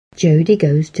Jodi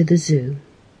goes to the zoo.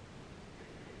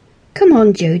 Come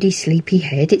on, Jodi,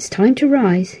 sleepyhead, it's time to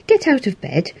rise. Get out of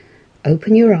bed.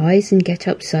 Open your eyes and get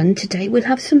up, son. Today we'll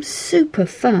have some super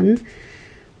fun.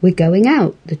 We're going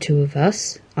out, the two of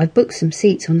us. I've booked some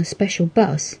seats on a special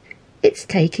bus. It's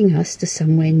taking us to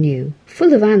somewhere new,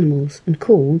 full of animals and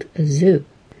called a zoo.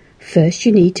 First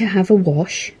you need to have a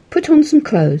wash. Put on some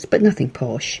clothes, but nothing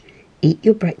posh. Eat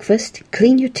your breakfast,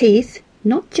 clean your teeth,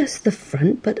 not just the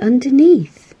front, but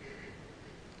underneath.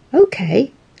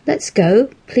 OK, let's go.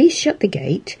 Please shut the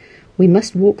gate. We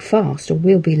must walk fast or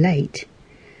we'll be late.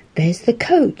 There's the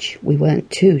coach. We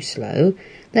weren't too slow.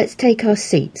 Let's take our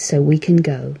seats so we can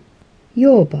go.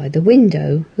 You're by the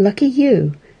window. Lucky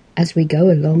you. As we go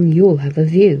along, you'll have a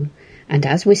view. And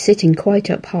as we're sitting quite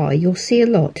up high, you'll see a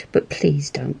lot, but please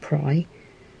don't pry.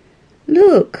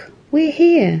 Look, we're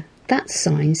here. That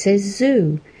sign says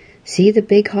zoo. See the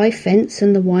big high fence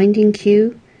and the winding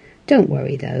queue? Don't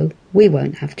worry, though. We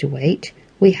won't have to wait.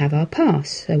 We have our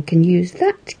pass, so can use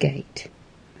that gate.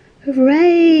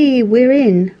 Hooray! We're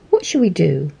in. What shall we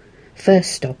do?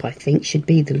 First stop, I think, should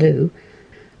be the loo.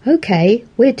 OK,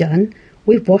 we're done.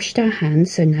 We've washed our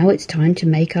hands, so now it's time to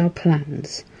make our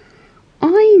plans.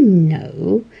 I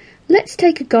know. Let's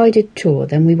take a guided tour,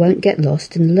 then we won't get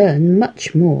lost and learn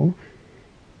much more.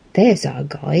 There's our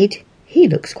guide. He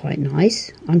looks quite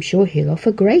nice. I'm sure he'll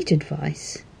offer great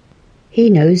advice. He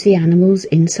knows the animals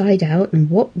inside out and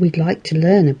what we'd like to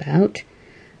learn about.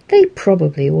 They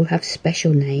probably all have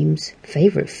special names,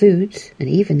 favourite foods, and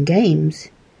even games.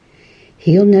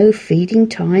 He'll know feeding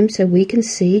time so we can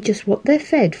see just what they're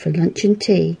fed for lunch and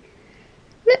tea.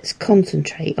 Let's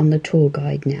concentrate on the tour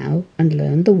guide now and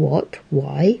learn the what,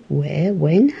 why, where,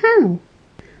 when, how.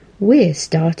 We're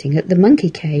starting at the monkey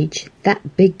cage.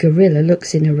 That big gorilla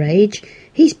looks in a rage.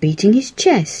 He's beating his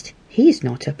chest. He's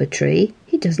not up a tree.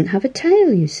 He doesn't have a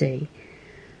tail, you see.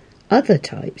 Other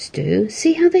types do.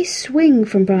 See how they swing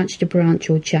from branch to branch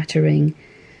all chattering.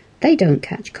 They don't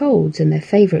catch colds and their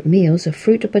favourite meals are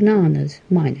fruit or bananas,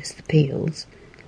 minus the peels.